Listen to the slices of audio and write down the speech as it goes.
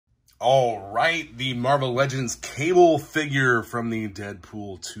All right, the Marvel Legends Cable figure from the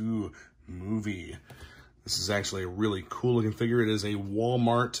Deadpool 2 movie. This is actually a really cool looking figure. It is a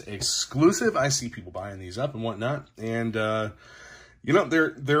Walmart exclusive. I see people buying these up and whatnot. And, you know,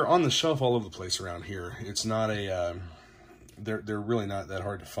 they're on the shelf all over the place around here. It's not a, they're really not that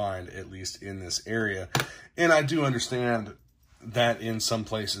hard to find, at least in this area. And I do understand that in some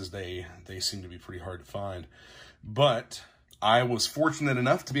places they seem to be pretty hard to find. But I was fortunate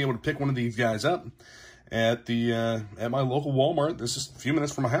enough to be able to pick one of these guys up at the at my local Walmart. This is a few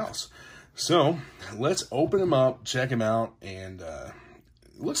minutes from my house. So let's open him up, check him out, and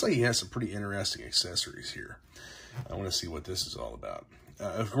it looks like he has some pretty interesting accessories here. I want to see what this is all about.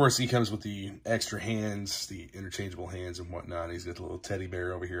 Of course, he comes with the extra hands, the interchangeable hands and whatnot. He's got the little teddy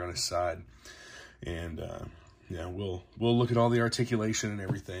bear over here on his side. And yeah, we'll look at all the articulation and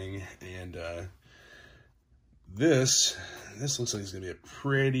everything. And this looks like it's going to be a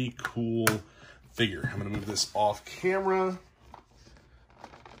pretty cool figure. I'm going to move this off camera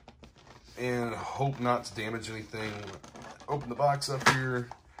and hope not to damage anything. Open the box up here.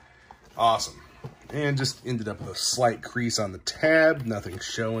 Awesome. And just ended up with a slight crease on the tab. Nothing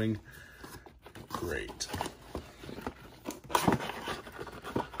showing. Great. A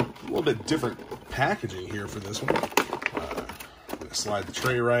little bit different packaging here for this one. I'm going to slide the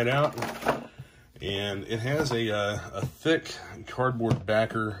tray right out. And it has a thick cardboard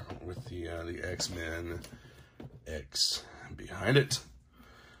backer with the X-Men X behind it.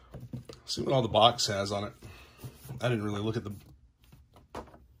 See what all the box has on it. I didn't really look at the...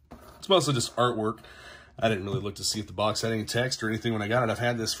 It's mostly just artwork. I didn't really look to see if the box had any text or anything when I got it. I've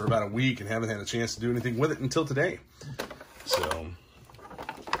had this for about a week and haven't had a chance to do anything with it until today. So,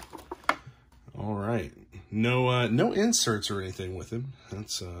 all right. No inserts or anything with him.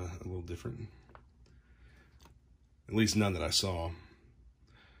 That's a little different. At least none that I saw.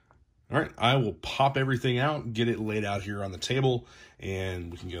 All right, I will pop everything out, get it laid out here on the table,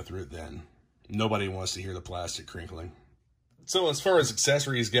 and we can go through it then. Nobody wants to hear the plastic crinkling. So as far as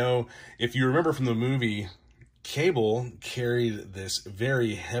accessories go, if you remember from the movie, Cable carried this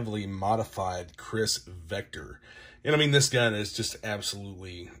very heavily modified Chris Vector. And I mean, this gun is just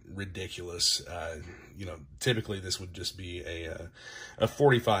absolutely ridiculous. You know, typically this would just be a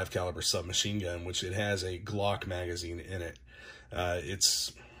 45 caliber submachine gun, which it has a Glock magazine in it.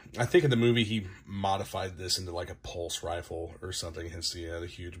 I think in the movie he modified this into like a pulse rifle or something, hence the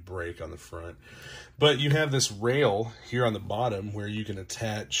huge break on the front. But you have this rail here on the bottom where you can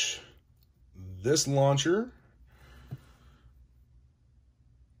attach this launcher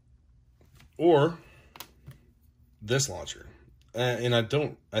or this launcher. And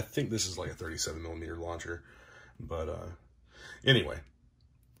I think this is like a 37mm launcher. But anyway,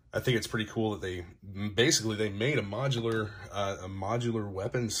 I think it's pretty cool that they made a modular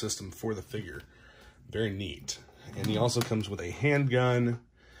weapon system for the figure. Very neat. And he also comes with a handgun,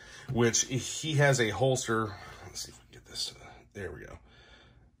 which he has a holster. Let's see if we can get this. There we go.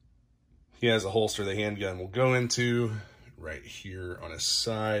 He has a holster the handgun will go into right here on his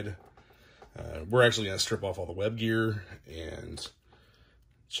side. We're actually going to strip off all the web gear and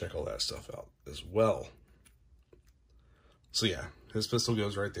check all that stuff out as well. So yeah, his pistol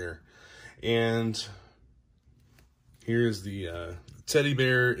goes right there. And here's the teddy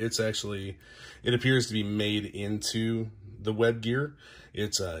bear. It appears to be made into the web gear.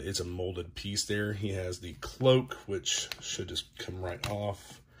 It's a molded piece there. He has the cloak, which should just come right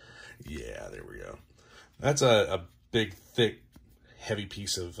off. Yeah, there we go. That's a big, thick, heavy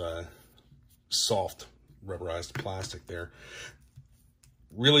piece of soft rubberized plastic there.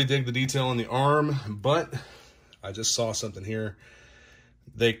 Really dig the detail on the arm, but I just saw something here.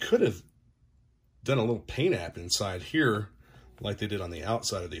 They could have done a little paint app inside here like they did on the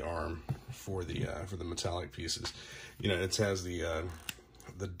outside of the arm for the metallic pieces. You know, it has the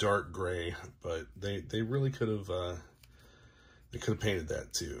dark gray, but they really could have painted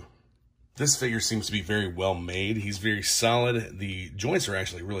that too. This figure seems to be very well made. He's very solid. The joints are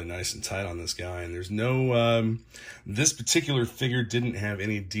actually really nice and tight on this guy. And there's no, this particular figure didn't have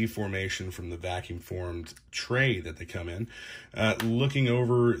any deformation from the vacuum formed tray that they come in. Looking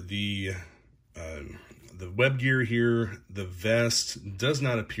over the web gear here, the vest does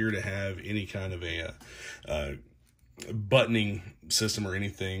not appear to have any kind of a buttoning system or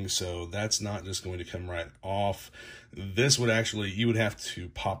anything, so that's not just going to come right off. This would actually, you would have to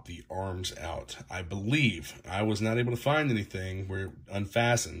pop the arms out. I believe, I was not able to find anything where it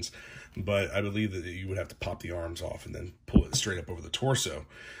unfastens, but I believe that you would have to pop the arms off and then pull it straight up over the torso.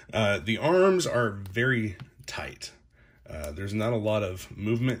 The arms are very tight. There's not a lot of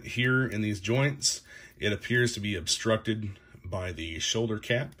movement here in these joints. It appears to be obstructed by the shoulder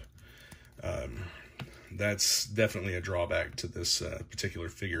cap. That's definitely a drawback to this particular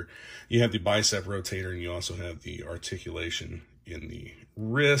figure. You have the bicep rotator, and you also have the articulation in the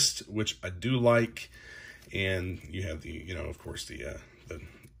wrist, which I do like. And you have the, you know, of course, the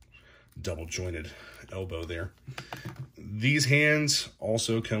double jointed elbow there. These hands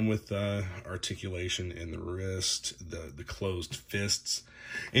also come with articulation in the wrist, the closed fists,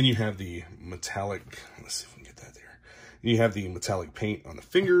 and you have the metallic, let's see if we can get that there. You have the metallic paint on the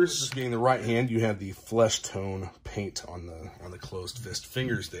fingers. Just being the right hand, you have the flesh tone paint on the closed fist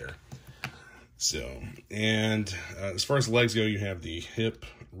fingers there. So, and as far as the legs go, you have the hip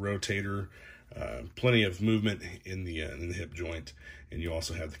rotator, plenty of movement in the hip joint, and you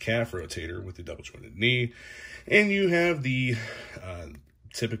also have the calf rotator with the double jointed knee, and you have the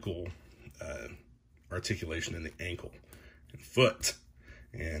typical articulation in the ankle and foot.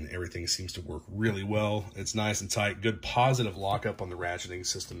 And everything seems to work really well. It's nice and tight. Good positive lockup on the ratcheting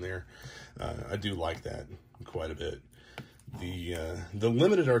system there. I do like that quite a bit. The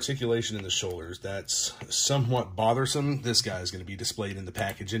limited articulation in the shoulders, that's somewhat bothersome. This guy is going to be displayed in the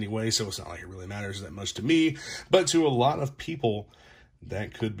package anyway, so it's not like it really matters that much to me. But to a lot of people,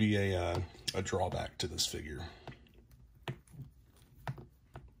 that could be a drawback to this figure.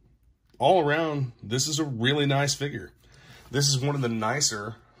 All around, this is a really nice figure. This is one of the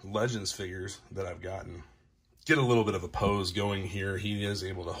nicer Legends figures that I've gotten. Get a little bit of a pose going here. He is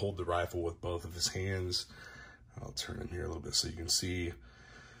able to hold the rifle with both of his hands. I'll turn him here a little bit so you can see.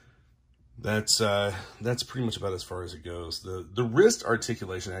 That's pretty much about as far as it goes. The wrist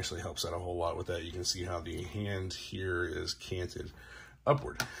articulation actually helps out a whole lot with that. You can see how the hand here is canted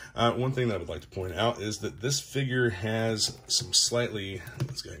upward. One thing that I would like to point out is that this figure has some slightly,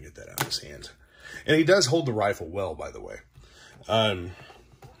 let's go ahead and get that out of his hand. And he does hold the rifle well, by the way.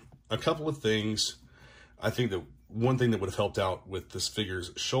 A couple of things. I think that one thing that would have helped out with this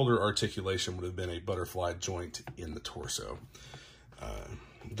figure's shoulder articulation would have been a butterfly joint in the torso.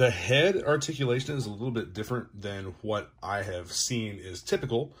 The head articulation is a little bit different than what I have seen is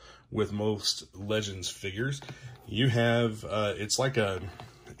typical with most Legends figures. You have it's like a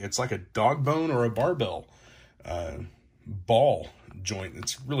dog bone or a barbell ball joint.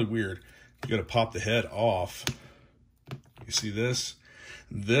 It's really weird. You got to pop the head off. You see this?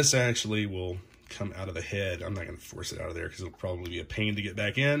 This actually will come out of the head. I'm not going to force it out of there because it'll probably be a pain to get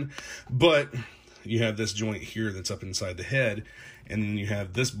back in. But you have this joint here that's up inside the head. And then you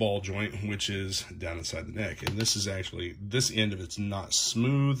have this ball joint, which is down inside the neck. And this is actually, this end of it's not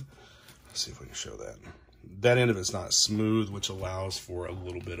smooth. Let's see if we can show that. That end of it's not smooth, which allows for a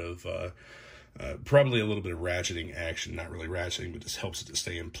little bit of, probably a little bit of ratcheting action. Not really ratcheting, but just helps it to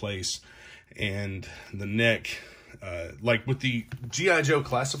stay in place. And the neck, like with the G.I. Joe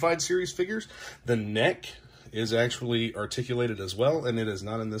Classified series figures, the neck is actually articulated as well, and it is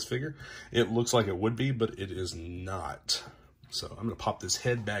not in this figure. It looks like it would be, but it is not. So I'm going to pop this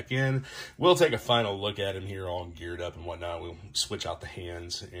head back in. We'll take a final look at him here all geared up and whatnot. We'll switch out the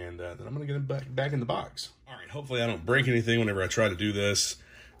hands, and then I'm going to get him back in the box. All right, hopefully I don't break anything whenever I try to do this.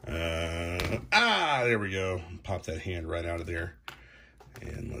 There we go. Pop that hand right out of there.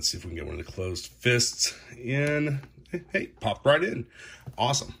 And let's see if we can get one of the closed fists in. Hey, popped right in.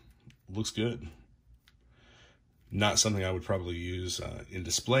 Awesome. Looks good. Not something I would probably use in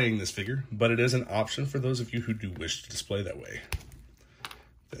displaying this figure, but it is an option for those of you who do wish to display that way.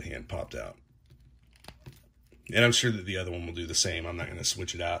 That hand popped out. And I'm sure that the other one will do the same. I'm not going to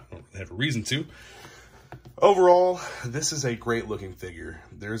switch it out. I don't have a reason to. Overall, this is a great looking figure.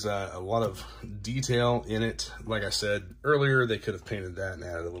 There's a lot of detail in it. Like I said earlier, they could have painted that and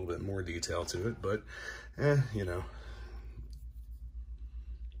added a little bit more detail to it, but, you know.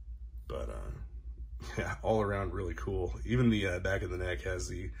 But, yeah, all around really cool. Even the back of the neck has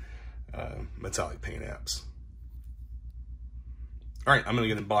the metallic paint apps. All right, I'm going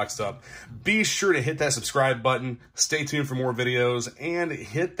to get it boxed up. Be sure to hit that subscribe button. Stay tuned for more videos and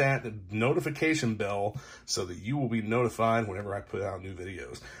hit that notification bell so that you will be notified whenever I put out new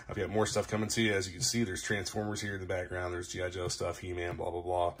videos. I've got more stuff coming to you. As you can see, there's Transformers here in the background. There's G.I. Joe stuff, He-Man, blah, blah,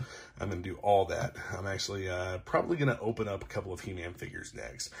 blah. I'm going to do all that. I'm actually probably going to open up a couple of He-Man figures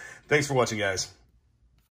next. Thanks for watching, guys.